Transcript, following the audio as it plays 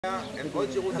and all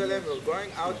Jerusalem were going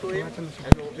out to him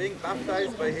and were being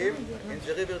baptized by him in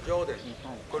the river Jordan,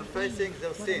 confessing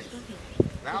their sins.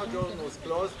 Now Jordan was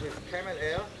clothed with camel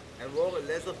hair and wore a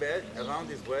leather belt around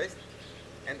his waist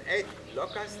and ate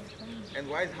locusts and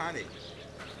wild honey.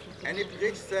 And he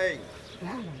preached, saying,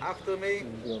 "After me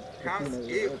comes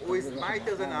he who is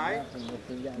mightier than I,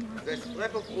 the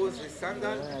strap of whose is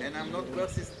sandal, and I'm not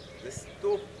worthy to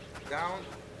stoop down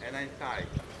and untie.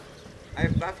 I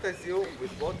have baptized you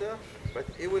with water, but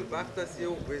he will baptize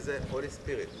you with the Holy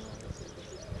Spirit."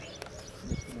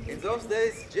 In those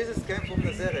days, Jesus came from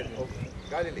Nazareth of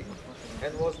Galilee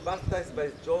and was baptized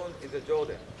by John in the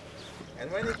Jordan.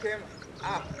 And when he came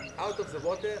up out of the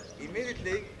water,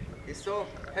 immediately he saw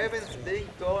heavens being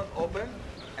torn open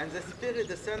and the Spirit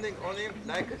descending on him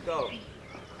like a dove.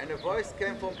 And a voice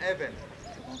came from heaven,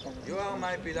 "You are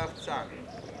my beloved Son.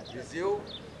 With you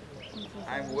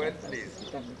I am well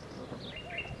pleased."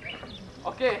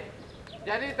 Oke,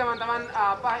 jadi teman-teman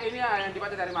ini yang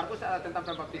dibaca dari Markus tentang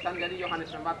pembaptisan. Jadi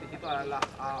Yohanes Pembaptis itu adalah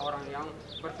orang yang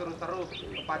berseru-seru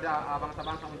kepada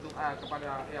bangsa-bangsa untuk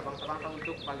bangsa-bangsa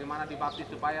untuk bagaimana dibaptis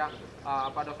supaya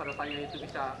dosa-dosanya itu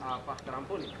bisa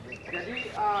terampuni. Jadi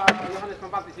Yohanes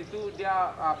Pembaptis itu dia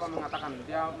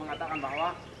mengatakan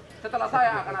bahwa setelah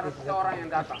saya akan ada seseorang yang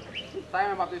datang.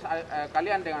 Saya membaptis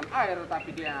kalian dengan air,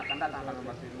 tapi dia yang akan datang akan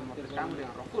membaptis kamu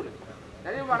dengan Roh Kudus.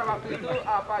 Jadi pada waktu itu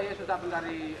Yesus datang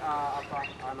dari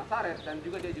Nazaret dan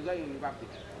juga dia juga ingin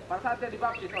dibaptis. Pada saat dia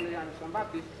dibaptis oleh Yohanes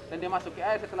Pembaptis dan dia masuk ke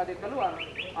air, setelah dia keluar,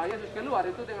 Yesus keluar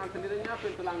itu dengan sendirinya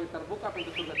pintu langit terbuka, pintu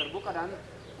surga terbuka, dan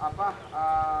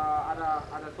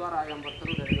ada suara yang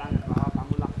berseru dari langit bahwa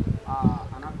kamulah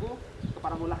anakku,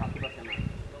 kepadamulah aku berkenan.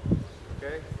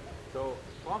 Okay, so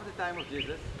from the time of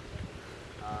Jesus,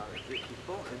 the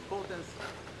importance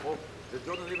of the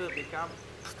Jordan River became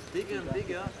bigger and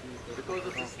bigger because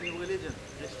of this new religion,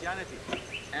 Christianity.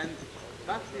 And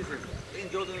baptism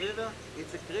in Jordan River,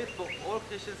 it's a gift for all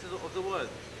Christians of the world.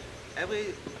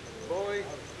 Every boy,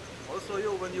 also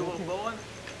you, when you were born,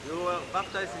 you were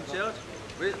baptized in church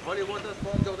with holy water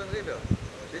from Jordan River.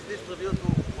 This is distributed to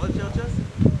all churches,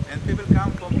 and people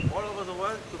come from all over the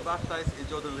world to baptize in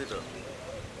Jordan River.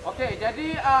 Oke,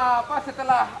 jadi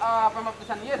setelah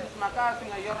pembaptisan Yesus, maka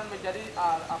sungai Yordan menjadi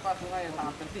sungai yang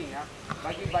sangat penting ya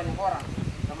bagi banyak orang.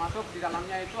 Termasuk di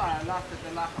dalamnya itu adalah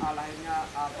setelah lahirnya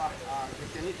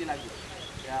Kristianiti lagi,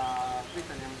 ya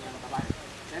Kristen yang terlahir.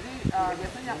 Jadi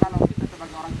biasanya kalau kita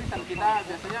sebagai orang Kristen, kita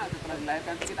biasanya setelah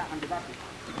dilahirkan kita akan dibaptis.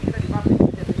 Kita dibaptis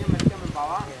biasanya mereka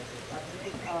membawa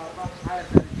air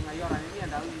dari sungai Yordan ini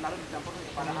yang lalu dicampurkan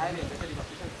kepada air yang biasa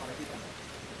dibaptiskan kepada kita.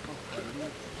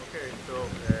 Okay, so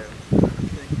I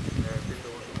think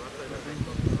people want to baptize.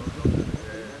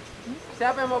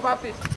 Siapa yang mau baptis?